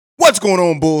What's going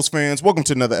on, Bulls fans? Welcome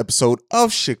to another episode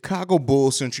of Chicago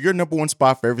Bulls Central, your number one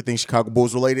spot for everything Chicago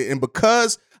Bulls related. And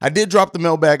because I did drop the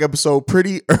mailbag episode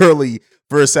pretty early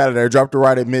for a Saturday, I dropped it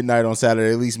right at midnight on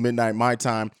Saturday, at least midnight my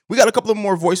time. We got a couple of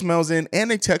more voicemails in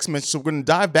and a text message, so we're going to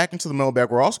dive back into the mailbag.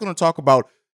 We're also going to talk about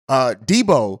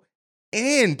Debo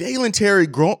and Dalen Terry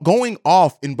going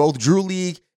off in both Drew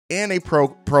League and a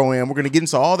Pro-Am. We're going to get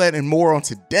into all that and more on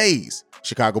today's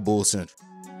Chicago Bulls Central.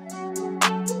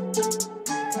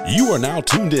 You are now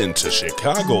tuned in to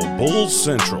Chicago Bulls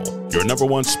Central, your number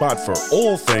one spot for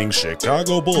all things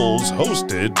Chicago Bulls,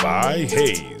 hosted by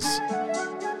Hayes.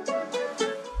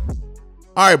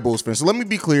 All right, Bulls fans, so let me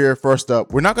be clear. First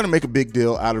up, we're not going to make a big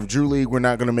deal out of Drew League. We're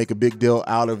not going to make a big deal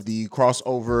out of the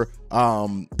crossover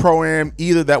Pro-Am.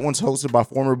 Either that one's hosted by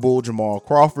former Bull Jamal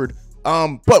Crawford.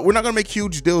 But we're not gonna make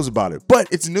huge deals about it. But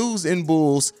it's news in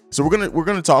Bulls, so we're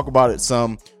gonna talk about it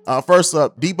some. First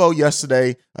up, Debo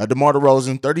yesterday, DeMar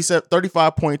DeRozan,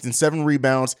 35 points and 7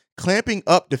 rebounds, clamping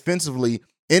up defensively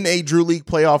in a Drew League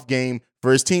playoff game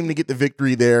for his team to get the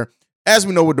victory there. As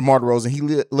we know with DeMar DeRozan, he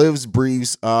lives,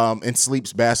 breathes, and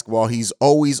sleeps basketball. He's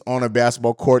always on a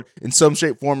basketball court in some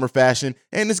shape, form, or fashion,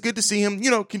 and it's good to see him,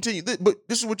 continue. But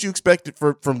this is what you expected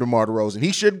from DeMar DeRozan.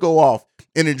 He should go off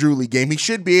in a Drew League game. He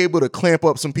should be able to clamp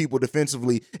up some people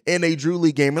defensively in a Drew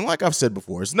League game. And like I've said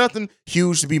before, it's nothing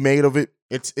huge to be made of it.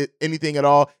 It's anything at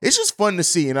all. It's just fun to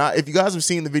see. And if you guys have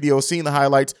seen the video, seen the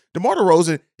highlights, DeMar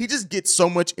DeRozan, he just gets so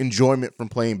much enjoyment from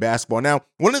playing basketball. Now,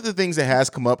 one of the things that has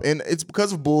come up, and it's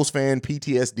because of Bulls fan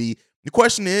PTSD, the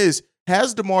question is,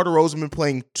 has DeMar DeRozan been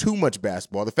playing too much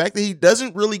basketball? The fact that he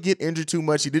doesn't really get injured too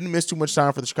much, he didn't miss too much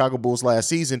time for the Chicago Bulls last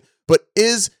season, but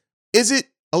is it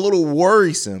a little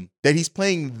worrisome that he's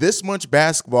playing this much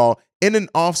basketball in an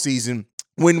offseason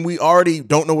when we already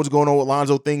don't know what's going on with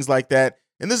Lonzo, things like that?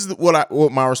 And this is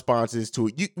what my response is to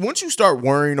it. Once you start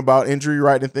worrying about injury,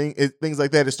 right, and things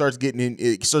like that, it starts getting in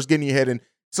your head, and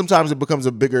sometimes it becomes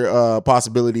a bigger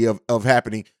possibility of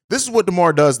happening. This is what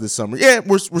DeMar does this summer. Yeah,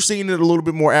 we're seeing it a little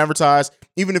bit more advertised.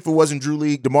 Even if it wasn't Drew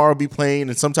League, DeMar will be playing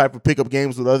in some type of pickup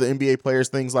games with other NBA players,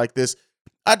 things like this.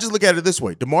 I just look at it this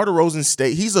way. DeMar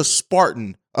DeRozan he's a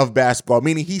Spartan of basketball,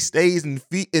 meaning he stays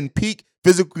in peak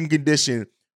physical condition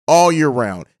all year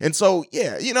round. And so,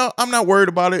 yeah, I'm not worried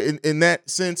about it in that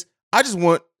sense. I just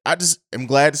am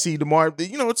glad to see DeMar.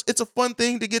 It's a fun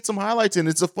thing to get some highlights in.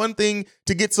 It's a fun thing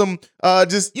to get some,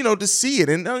 to see it.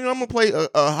 And I'm going to play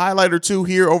a highlight or two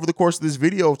here over the course of this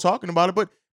video of talking about it. But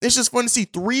it's just fun to see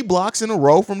 3 blocks in a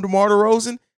row from DeMar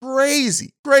DeRozan.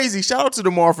 Crazy. Shout out to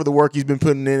DeMar for the work he's been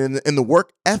putting in and the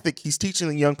work ethic he's teaching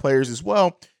the young players as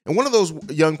well. And one of those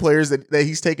young players that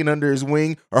he's taken under his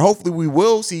wing, or hopefully we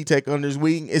will see take under his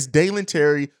wing, is Dalen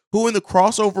Terry, who in the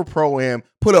crossover Pro-Am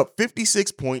put up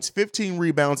 56 points, 15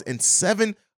 rebounds, and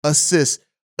 7 assists.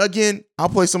 Again, I'll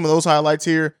play some of those highlights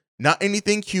here. Not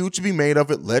anything huge to be made of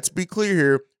it. Let's be clear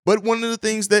here. But one of the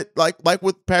things that, like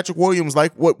with Patrick Williams,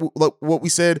 like what we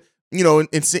said,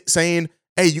 in saying,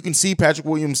 hey, you can see Patrick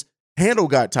Williams' handle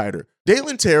got tighter.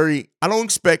 Dalen Terry, I don't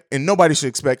expect, and nobody should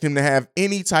expect him to have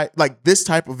any this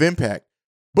type of impact.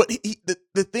 But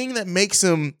the thing that makes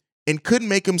him and could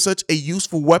make him such a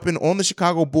useful weapon on the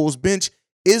Chicago Bulls bench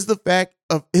is the fact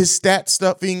of his stat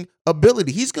stuffing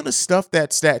ability. He's going to stuff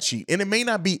that stat sheet. And it may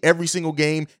not be every single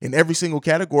game in every single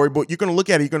category, but you're going to look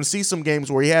at it. You're going to see some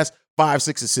games where he has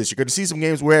 5-6 assists. You're going to see some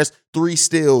games where he has 3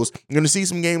 steals. You're going to see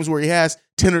some games where he has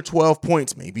 10 or 12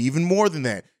 points, maybe even more than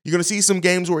that. You're going to see some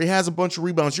games where he has a bunch of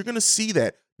rebounds. You're going to see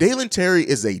that. Dalen Terry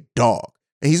is a dog.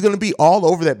 And he's going to be all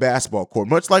over that basketball court,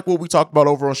 much like what we talked about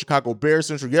over on Chicago Bears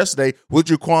Central yesterday with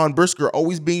Jaquan Brisker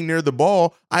always being near the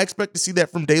ball. I expect to see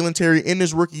that from Dalen Terry in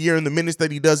his rookie year in the minutes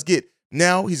that he does get.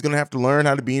 Now he's going to have to learn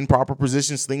how to be in proper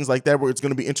positions, things like that, where it's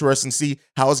going to be interesting to see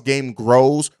how his game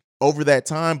grows over that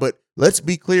time. But let's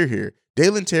be clear here.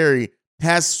 Dalen Terry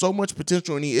has so much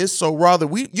potential, and he is so raw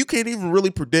that you can't even really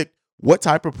predict what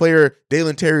type of player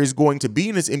Dalen Terry is going to be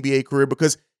in his NBA career,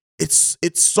 because it's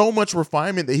so much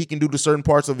refinement that he can do to certain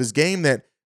parts of his game that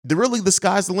the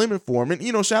sky's the limit for him.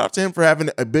 And, shout out to him for having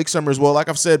a big summer as well. Like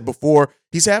I've said before,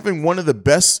 he's having one of the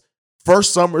best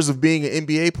first summers of being an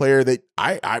NBA player that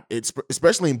it's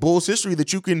especially in Bulls history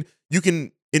that you can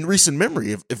in recent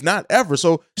memory, if not ever.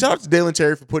 So shout out to Dalen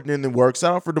Terry for putting in the work.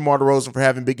 Shout out for DeMar DeRozan for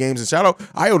having big games, and shout out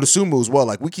Ayo Dosunmu as well.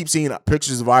 Like, we keep seeing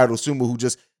pictures of Ayo Dosunmu, who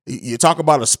just You talk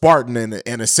about a Spartan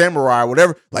and a samurai,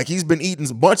 whatever. Like, he's been eating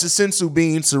a bunch of sensu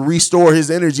beans to restore his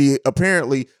energy,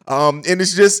 apparently. And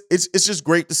it's just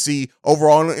great to see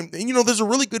overall. And, there's a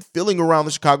really good feeling around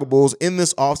the Chicago Bulls in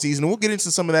this offseason. And we'll get into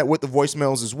some of that with the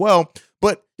voicemails as well.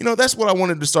 But, that's what I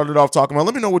wanted to start it off talking about.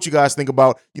 Let me know what you guys think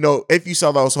about, if you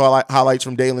saw those highlights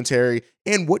from Dalen Terry,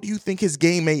 and what do you think his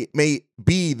game may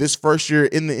be this first year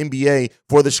in the NBA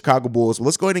for the Chicago Bulls. Well,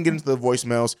 let's go ahead and get into the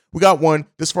voicemails. We got one.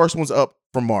 This first one's up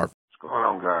from Marv. What's going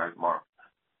on, guys? Marv.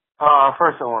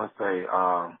 First I want to say,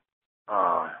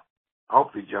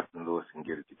 hopefully Justin Lewis can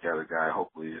get it together, guy.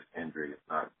 Hopefully his injury is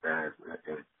not as bad as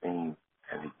it seems,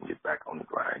 and he can get back on the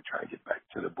grind, try to get back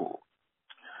to the Bulls.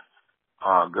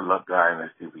 Good luck, guy, and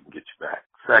let's see if we can get you back.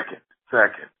 Second,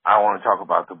 I want to talk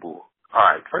about the Bulls. All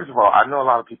right, first of all, I know a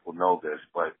lot of people know this,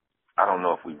 but I don't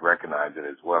know if we recognize it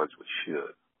as well as we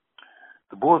should.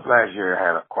 The Bulls last year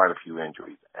had quite a few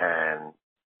injuries, and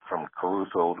from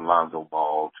Caruso to Lonzo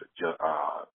Ball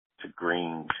to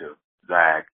Green to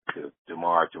Zach to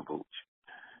DeMar to Vooch.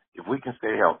 If we can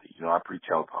stay healthy, I preach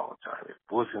health all the time. If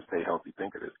Bulls can stay healthy,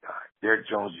 think of this guy. Derrick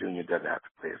Jones Jr. doesn't have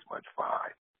to play as much 5.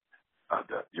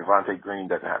 Javonte Green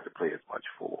doesn't have to play as much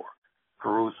 4.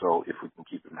 Caruso, if we can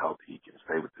keep him healthy, he can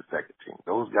stay with the second team.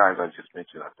 Those guys I just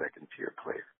mentioned are second-tier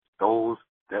players. Those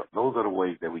are the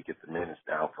ways that we get the minutes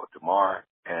down for DeMar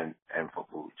and for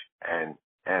Vooch,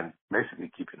 and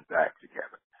basically keeping Zach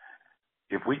together.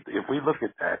 If we look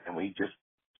at that and we just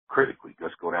critically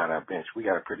just go down our bench, we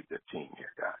got a pretty good team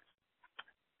here, guys.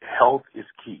 Health is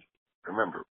key.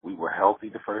 Remember, we were healthy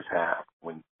the first half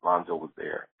when Lonzo was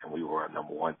there, and we were a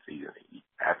number 1 seed in the East.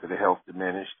 After the health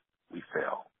diminished, we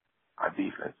fell. Our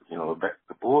defense,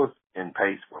 the Bulls in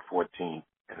pace were 14th,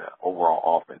 and the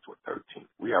overall offense were 13th.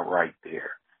 We are right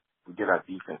there. We get our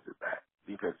defensive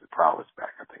prowess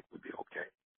back, I think we'll be okay.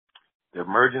 The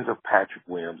emergence of Patrick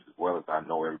Williams, as well as I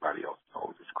know everybody else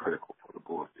knows, is critical for the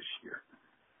Bulls this year.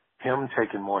 Him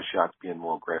taking more shots, being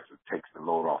more aggressive, takes the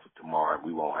load off of DeMar, and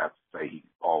we won't have to say he's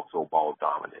also ball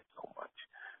dominant so much.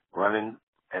 Running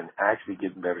and actually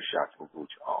getting better shots from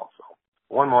Vooch also.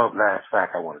 One more last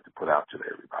fact I wanted to put out to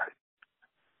everybody.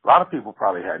 A lot of people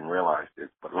probably hadn't realized this,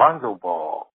 but Lonzo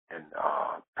Ball and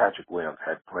Patrick Williams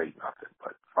had played nothing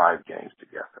but 5 games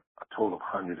together, a total of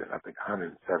 117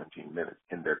 minutes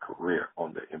in their career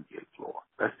on the NBA floor.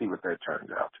 Let's see what that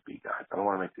turns out to be, guys. I don't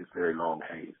want to make this very long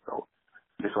haze, so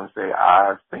I just want to say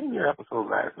I've seen your episode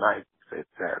last night. You said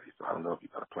Saturday, so I don't know if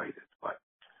you're going to play this, but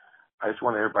I just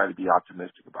want everybody to be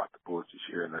optimistic about the Bulls this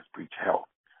year, and let's preach health.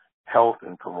 Health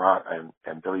and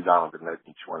Billy Donovan letting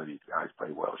each one of these guys play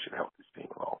well should help this team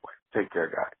a long way. Take care,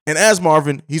 guys. And as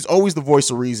Marvin, he's always the voice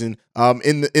of reason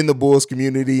in the Bulls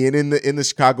community and in the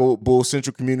Chicago Bulls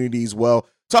Central community as well.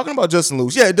 Talking about Justin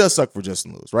Lewis, yeah, it does suck for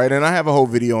Justin Lewis, right? And I have a whole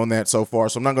video on that so far,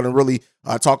 so I'm not going to really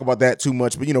talk about that too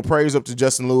much. But, prayers up to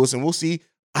Justin Lewis, and we'll see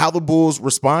how the Bulls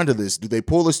respond to this. Do they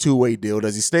pull this 2-way deal?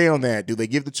 Does he stay on that? Do they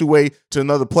give the 2-way to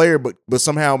another player, but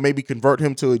somehow maybe convert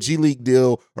him to a G League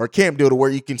deal or a camp deal to where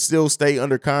you can still stay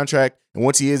under contract, and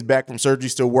once he is back from surgery,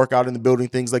 still work out in the building,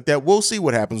 things like that? We'll see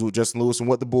what happens with Justin Lewis and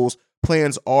what the Bulls'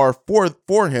 plans are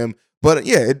for him. But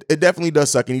yeah, it definitely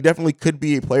does suck, and he definitely could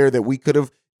be a player that we could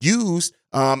have used.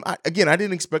 I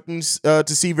didn't expect him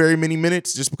to see very many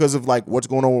minutes just because of like what's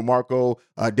going on with Marco,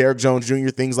 Derrick Jones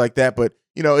Jr., things like that. But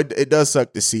it does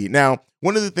suck to see. Now,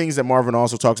 one of the things that Marvin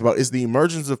also talks about is the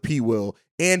emergence of P. Will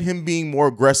and him being more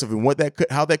aggressive and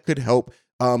how that could help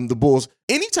the Bulls.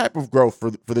 Any type of growth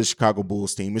for the Chicago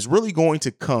Bulls team is really going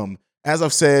to come, as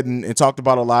I've said and talked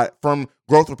about a lot, from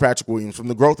growth of Patrick Williams, from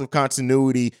the growth of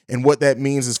continuity and what that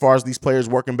means as far as these players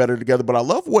working better together. But I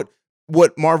love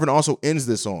what Marvin also ends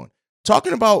this on,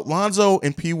 talking about Lonzo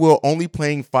and P. Will only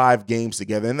playing 5 games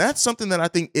together. And that's something that I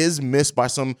think is missed by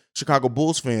some Chicago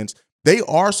Bulls fans. They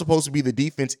are supposed to be the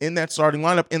defense in that starting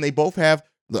lineup, and they both have,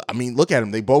 look at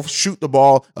them. They both shoot the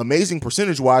ball amazing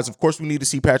percentage-wise. Of course, we need to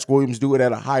see Patrick Williams do it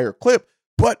at a higher clip,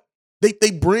 but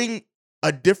they bring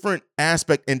a different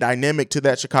aspect and dynamic to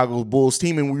that Chicago Bulls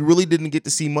team, and we really didn't get to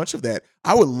see much of that.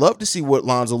 I would love to see what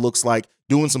Lonzo looks like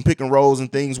doing some pick and rolls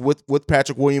and things with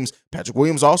Patrick Williams. Patrick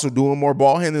Williams also doing more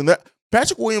ball handling.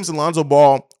 Patrick Williams and Lonzo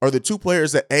Ball are the two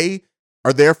players that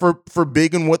are there for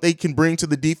big and what they can bring to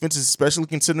the defense, especially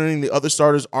considering the other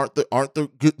starters aren't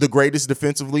the greatest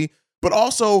defensively. But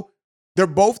also, they're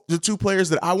both the two players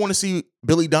that I want to see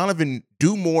Billy Donovan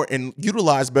do more and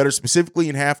utilize better, specifically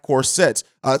in half-court sets,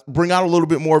 bring out a little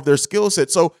bit more of their skill set.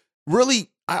 So really,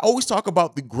 I always talk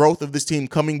about the growth of this team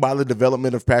coming by the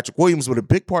development of Patrick Williams, but a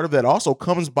big part of that also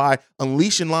comes by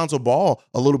unleashing Lonzo Ball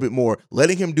a little bit more,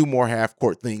 letting him do more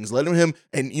half-court things, letting him,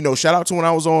 and, shout out to when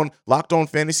I was on Locked On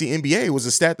Fantasy NBA, it was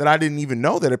a stat that I didn't even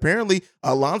know that apparently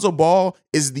Lonzo Ball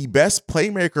is the best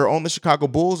playmaker on the Chicago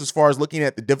Bulls as far as looking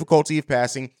at the difficulty of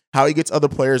passing, how he gets other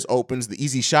players opens, the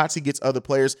easy shots he gets other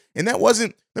players. And that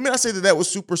wasn't, let me not say that was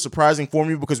super surprising for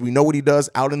me because we know what he does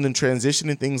out in the transition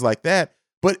and things like that.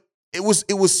 But it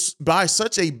was by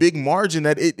such a big margin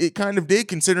that it kind of did,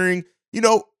 considering,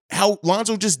 how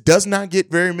Lonzo just does not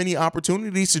get very many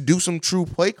opportunities to do some true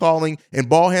play calling and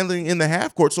ball handling in the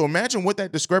half court. So imagine what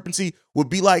that discrepancy would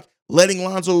be like, letting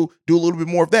Lonzo do a little bit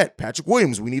more of that. Patrick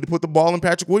Williams, we need to put the ball in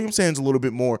Patrick Williams' hands a little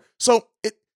bit more. So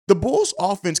the Bulls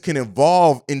offense can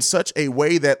evolve in such a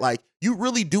way that, like, you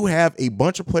really do have a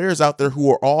bunch of players out there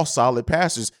who are all solid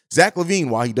passers. Zach LaVine,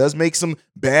 while he does make some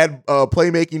bad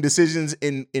playmaking decisions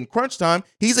in crunch time,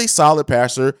 he's a solid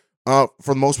passer. For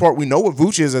the most part, we know what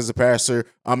Vooch is as a passer.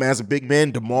 As a big man,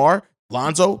 DeMar,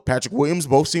 Lonzo, Patrick Williams,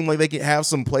 both seem like they can have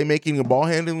some playmaking and ball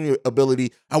handling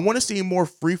ability. I want to see a more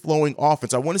free-flowing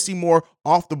offense. I want to see more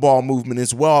off-the-ball movement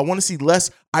as well. I want to see less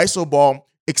iso ball,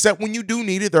 except when you do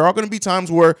need it. There are going to be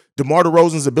times where DeMar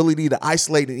DeRozan's ability to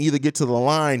isolate and either get to the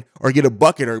line or get a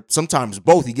bucket, or sometimes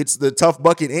both. He gets the tough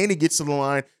bucket and he gets to the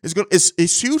line.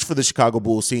 It's huge for the Chicago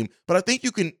Bulls team. But I think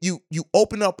you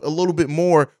open up a little bit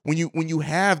more when you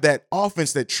have that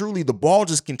offense that truly the ball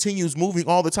just continues moving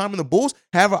all the time, and the Bulls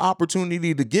have an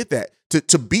opportunity to get that.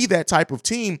 To be that type of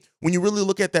team, when you really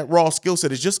look at that raw skill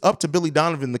set, it's just up to Billy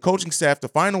Donovan, the coaching staff, to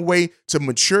find a way to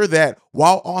mature that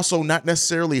while also not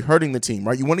necessarily hurting the team,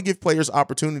 right? You want to give players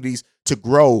opportunities to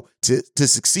grow, to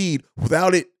succeed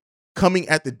without it coming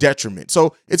at the detriment.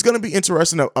 So it's going to be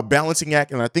interesting, a balancing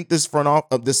act, and I think this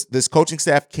this coaching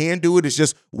staff can do it. It's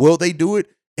just, will they do it?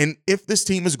 And if this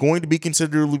team is going to be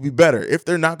considerably better, if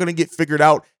they're not going to get figured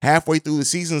out halfway through the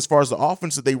season as far as the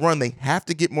offense that they run, they have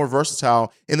to get more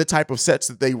versatile in the type of sets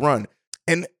that they run.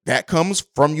 And that comes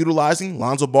from utilizing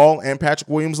Lonzo Ball and Patrick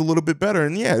Williams a little bit better.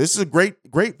 And yeah, this is a great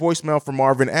voicemail from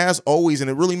Marvin, as always. And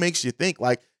it really makes you think,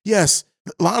 like, yes,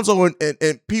 Lonzo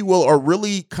and P. Will are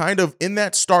really kind of in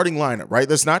that starting lineup, right?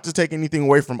 That's not to take anything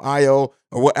away from Io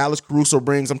or what Alex Caruso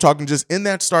brings. I'm talking just in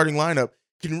that starting lineup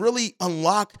can really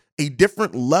unlock a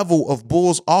different level of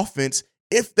Bulls offense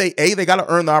if they got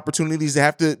to earn the opportunities. They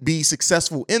have to be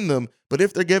successful in them. But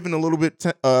if they're given a little bit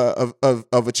of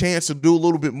a chance to do a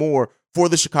little bit more for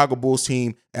the Chicago Bulls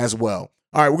team as well.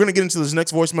 All right, we're going to get into this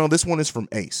next voicemail. This one is from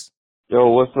Ace. Yo,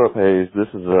 what's up, Hayes? This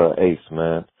is Ace,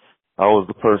 man. I was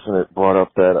the person that brought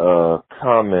up that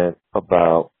comment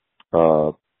about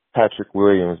Patrick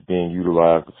Williams being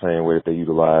utilized the same way that they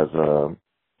utilize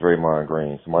Draymond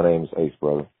Green. So my name is Ace,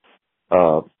 brother.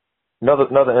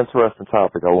 Another interesting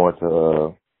topic I want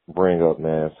to bring up,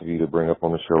 man, for you to bring up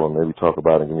on the show and maybe talk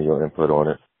about and give me your input on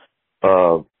it.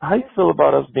 How you feel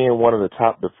about us being one of the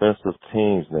top defensive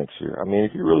teams next year? I mean,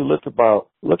 if you really look at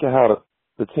how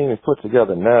the team is put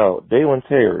together now, Dalen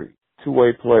Terry,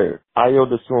 two-way player, Ayo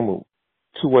Dosunmu,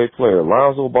 two-way player,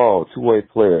 Lonzo Ball, two-way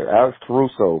player, Alex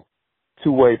Caruso,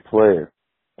 two-way player,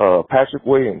 Patrick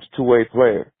Williams, two-way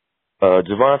player,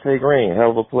 Javonte Green,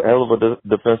 hell of a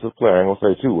defensive player. I ain't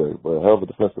gonna say two-way, but a hell of a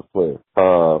defensive player.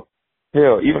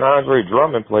 Hell, even Andre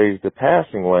Drummond plays the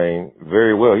passing lane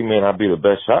very well. He may not be the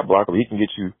best shot blocker, but he can get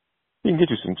you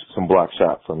some block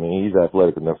shots. I mean, he's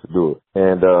athletic enough to do it.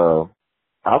 And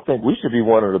I think we should be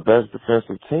one of the best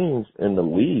defensive teams in the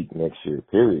league next year,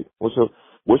 period. What's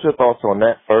your thoughts on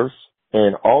that first?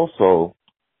 And also,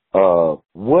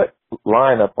 what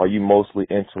lineup are you mostly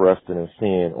interested in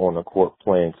seeing on the court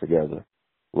playing together?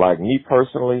 Like me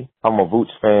personally, I'm a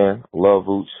Vooch fan. Love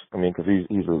Vooch. I mean, because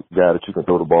he's a guy that you can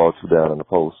throw the ball to down in the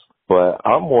post. But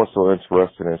I'm more so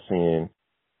interested in seeing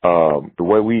the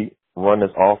way we run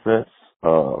this offense,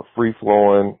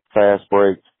 free-flowing, fast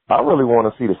break. I really want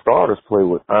to see the starters play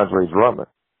with Andre Drummond,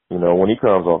 when he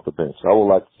comes off the bench. I would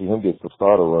like to see him get some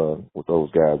starter run with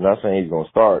those guys. Not saying he's going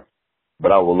to start,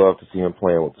 but I would love to see him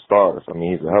playing with the starters. I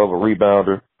mean, he's a hell of a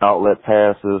rebounder, outlet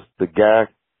passes. The guy,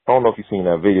 I don't know if you've seen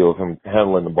that video of him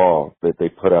handling the ball that they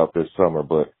put out this summer,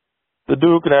 but the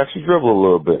dude can actually dribble a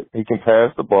little bit. He can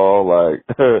pass the ball. Like,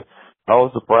 I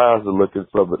was surprised to looking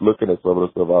at some of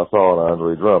the stuff I saw on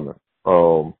Andre Drummond.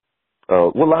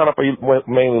 What lineup are you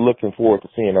mainly looking forward to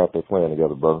seeing out there playing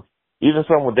together, brother? Even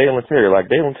something with Dalen Terry. Like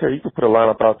Dalen Terry, you could put a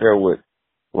lineup out there with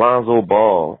Lonzo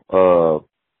Ball,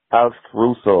 Alex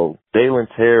Caruso, Dalen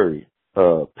Terry,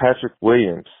 Patrick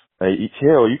Williams,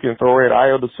 Hell, you can throw at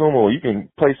Ayo Dosunmu. You can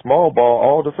play small ball,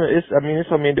 all different. There's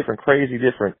so many different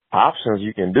different options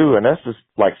you can do, and that's just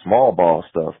like small ball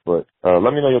stuff. But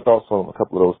let me know your thoughts on a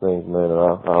couple of those things, man, and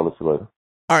I'll let you later.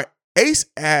 All right. Ace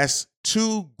asked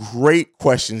two great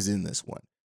questions in this one.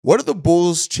 What are the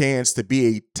Bulls' chance to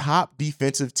be a top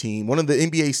defensive team, one of the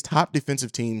NBA's top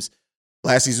defensive teams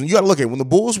last season? You got to look at it. When the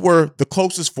Bulls were the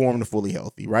closest form to fully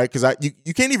healthy, right? Because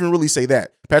you can't even really say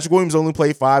that. Patrick Williams only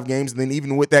played 5 games, and then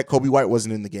even with that, Kobe White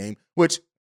wasn't in the game, which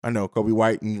I know Kobe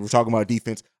White, and we're talking about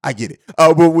defense. I get it.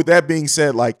 But with that being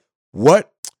said, like, what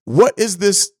is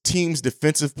this team's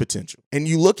defensive potential? And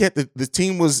you look at the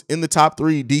team was in the top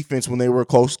 3 defense when they were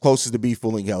closest to be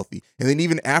fully healthy. And then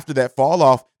even after that fall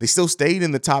off, they still stayed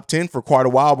in the top 10 for quite a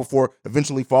while before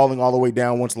eventually falling all the way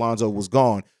down once Lonzo was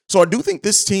gone. So I do think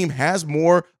this team has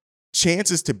more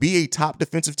chances to be a top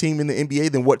defensive team in the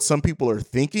NBA than what some people are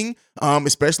thinking,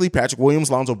 especially Patrick Williams,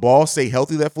 Lonzo Ball stay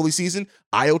healthy that fully season.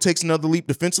 Ayo takes another leap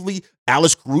defensively.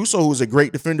 Alex Caruso, who's a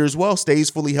great defender as well, stays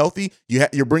fully healthy.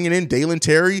 You're bringing in Dalen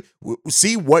Terry.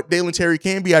 See what Dalen Terry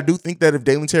can be. I do think that if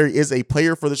Dalen Terry is a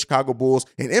player for the Chicago Bulls,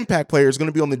 an impact player, is going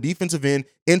to be on the defensive end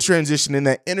in transition, in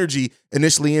that energy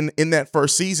initially in that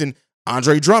first season.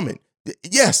 Andre Drummond.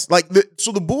 Yes,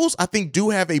 so the Bulls, I think,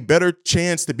 do have a better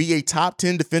chance to be a top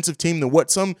 10 defensive team than what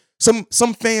some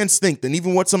fans think, than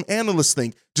even what some analysts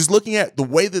think. Just looking at the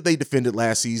way that they defended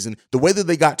last season, the way that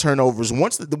they got turnovers.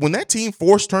 When that team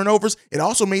forced turnovers, it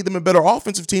also made them a better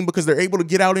offensive team because they're able to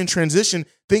get out in transition,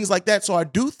 things like that. So I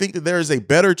do think that there is a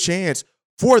better chance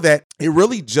for that. It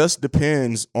really just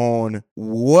depends on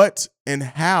what and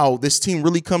how this team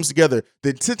really comes together, the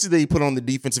intensity they put on the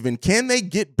defensive end. Can they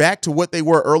get back to what they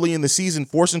were early in the season,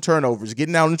 forcing turnovers,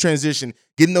 getting out in transition,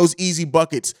 getting those easy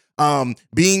buckets? Do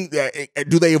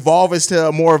they evolve as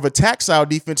to more of a attack style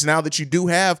defense now that you do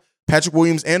have Patrick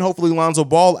Williams and hopefully Lonzo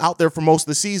Ball out there for most of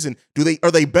the season?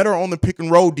 Are they better on the pick and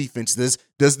roll defense?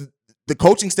 Does the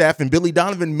coaching staff and Billy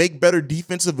Donovan make better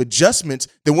defensive adjustments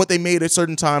than what they made at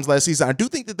certain times last season? I do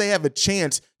think that they have a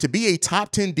chance to be a top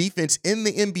 10 defense in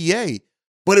the NBA,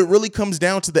 but it really comes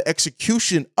down to the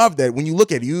execution of that. When you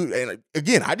look at it, and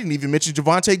again, I didn't even mention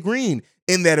Javonte Green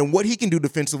in that and what he can do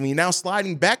defensively, now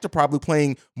sliding back to probably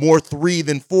playing more 3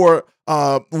 than 4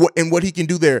 and what he can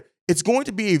do there. It's going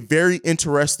to be a very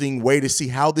interesting way to see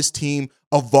how this team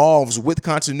evolves with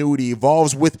continuity,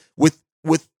 evolves with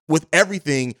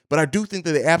everything, but I do think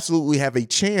that they absolutely have a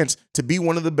chance to be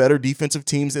one of the better defensive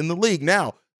teams in the league.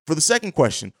 Now, for the second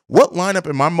question, what lineup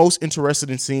am I most interested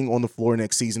in seeing on the floor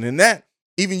next season? And that,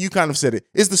 even you kind of said it,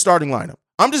 is the starting lineup.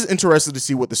 I'm just interested to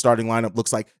see what the starting lineup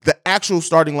looks like, the actual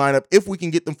starting lineup, if we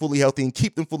can get them fully healthy and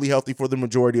keep them fully healthy for the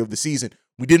majority of the season.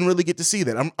 We didn't really get to see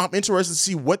that. I'm interested to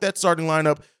see what that starting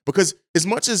lineup, because as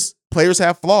much as players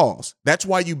have flaws, that's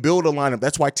why you build a lineup.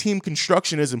 That's why team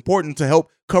construction is important, to help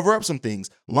cover up some things.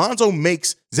 Lonzo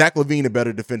makes Zach LaVine a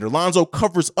better defender. Lonzo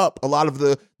covers up a lot of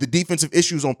the defensive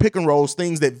issues on pick and rolls,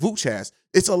 things that Vooch has.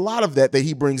 It's a lot of that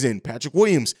he brings in. Patrick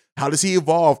Williams, how does he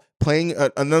evolve playing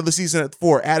another season at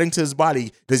 4, adding to his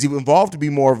body? Does he evolve to be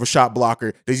more of a shot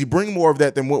blocker? Does he bring more of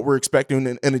that than what we're expecting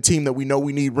in a team that we know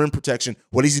we need rim protection?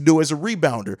 What does he do as a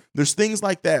rebounder? There's things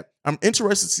like that. I'm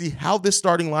interested to see how this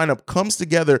starting lineup comes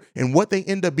together and what they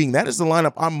end up being. That is the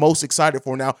lineup I'm most excited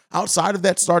for. Now, outside of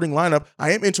that starting lineup,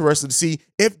 I am interested to see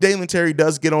if Dalen Terry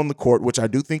does get on the court, which I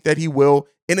do think that he will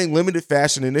in a limited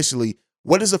fashion initially.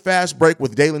 What is a fast break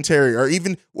with Dalen Terry? Or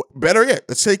even better yet,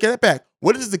 let's take that back.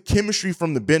 What does the chemistry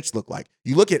from the bench look like?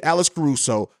 You look at Alex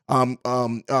Caruso,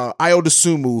 Ayo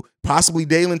Dosunmu, possibly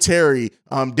Dalen Terry,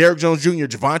 Derrick Jones Jr.,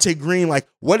 Javonte Green. Like,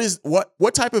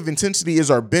 what type of intensity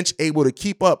is our bench able to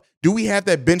keep up? Do we have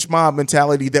that bench mob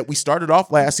mentality that we started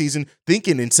off last season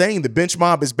thinking and saying the bench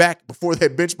mob is back before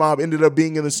that bench mob ended up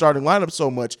being in the starting lineup so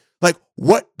much? Like,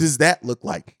 what does that look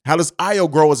like? How does Ayo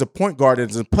grow as a point guard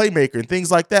and as a playmaker and things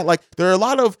like that? Like, there are a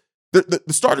lot of the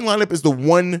starting lineup is the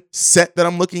one set that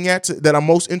I'm looking at that I'm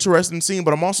most interested in seeing,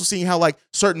 but I'm also seeing how like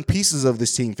certain pieces of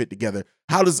this team fit together.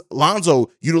 How does Lonzo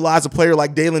utilize a player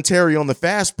like Dalen Terry on the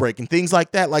fast break and things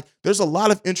like that? Like, there's a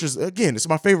lot of interest. Again, it's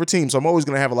my favorite team, so I'm always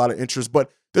going to have a lot of interest, but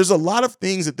there's a lot of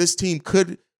things that this team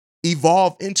could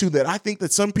evolve into that I think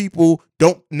that some people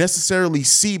don't necessarily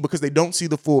see because they don't see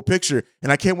the full picture. And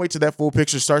I can't wait till that full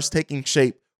picture starts taking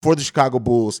shape for the Chicago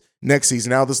Bulls next season.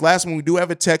 Now, this last one, we do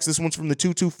have a text. This one's from the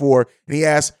 224, and he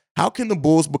asks, how can the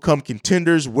Bulls become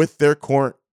contenders with their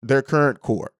current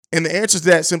core? And the answer to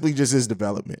that simply just is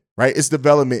development, right? It's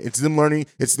development. It's them learning.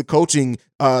 It's the coaching,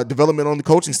 development on the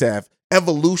coaching staff,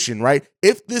 evolution, right?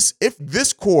 If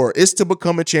this core is to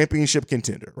become a championship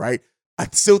contender, right? I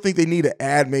still think they need to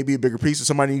add maybe a bigger piece, or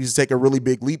somebody needs to take a really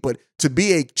big leap. But to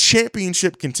be a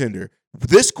championship contender,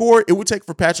 This core, it would take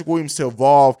for Patrick Williams to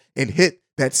evolve and hit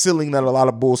that ceiling that a lot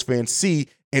of Bulls fans see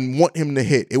and want him to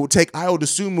hit. It would take Ayo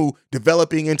Dosunmu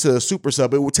developing into a super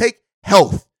sub. It would take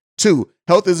health, too.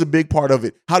 Health is a big part of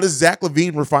it. How does Zach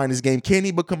LaVine refine his game? Can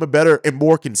he become a better and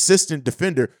more consistent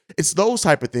defender? It's those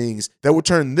type of things that would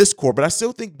turn this core. But I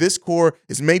still think this core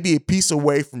is maybe a piece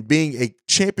away from being a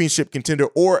championship contender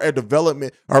or a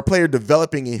development or a player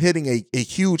developing and hitting a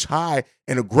huge high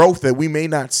and a growth that we may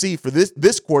not see for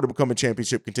this core to become a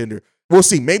championship contender. We'll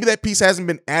see. Maybe that piece hasn't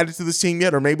been added to this team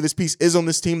yet, or maybe this piece is on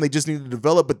this team. They just need to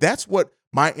develop. But that's what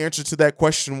my answer to that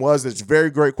question was. That's a very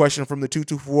great question from the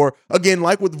 224. Again,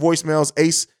 like with voicemails,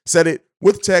 Ace said it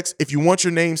with text. If you want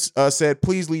your name said,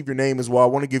 please leave your name as well. I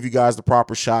want to give you guys the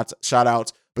proper shout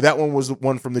outs. But that one was the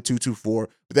one from the 224.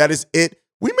 But that is it.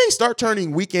 We may start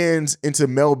turning weekends into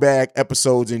mailbag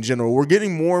episodes in general. We're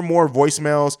getting more and more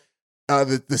voicemails.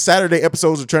 The Saturday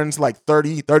episodes are turning to like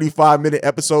 30, 35-minute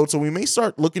episodes. So we may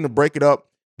start looking to break it up,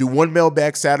 do one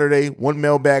mailbag Saturday, one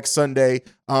mailbag Sunday.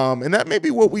 And that may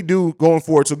be what we do going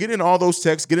forward. So get in all those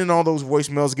texts, get in all those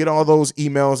voicemails, get all those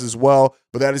emails as well.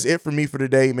 But that is it for me for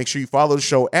today. Make sure you follow the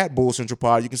show at Bulls Central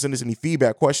Pod. You can send us any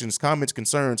feedback, questions, comments,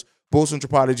 concerns,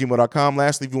 bullscentralpod@gmail.com.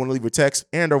 Lastly, if you want to leave a text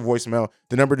and or voicemail,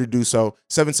 the number to do so,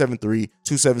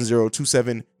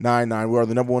 773-270-2799. We are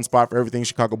the number one spot for everything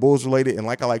Chicago Bulls related. And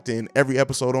like I like to end every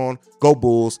episode on, go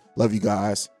Bulls. Love you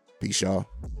guys. Peace, y'all.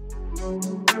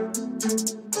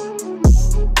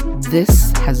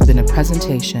 This has been a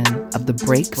presentation of the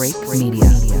Break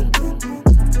Media.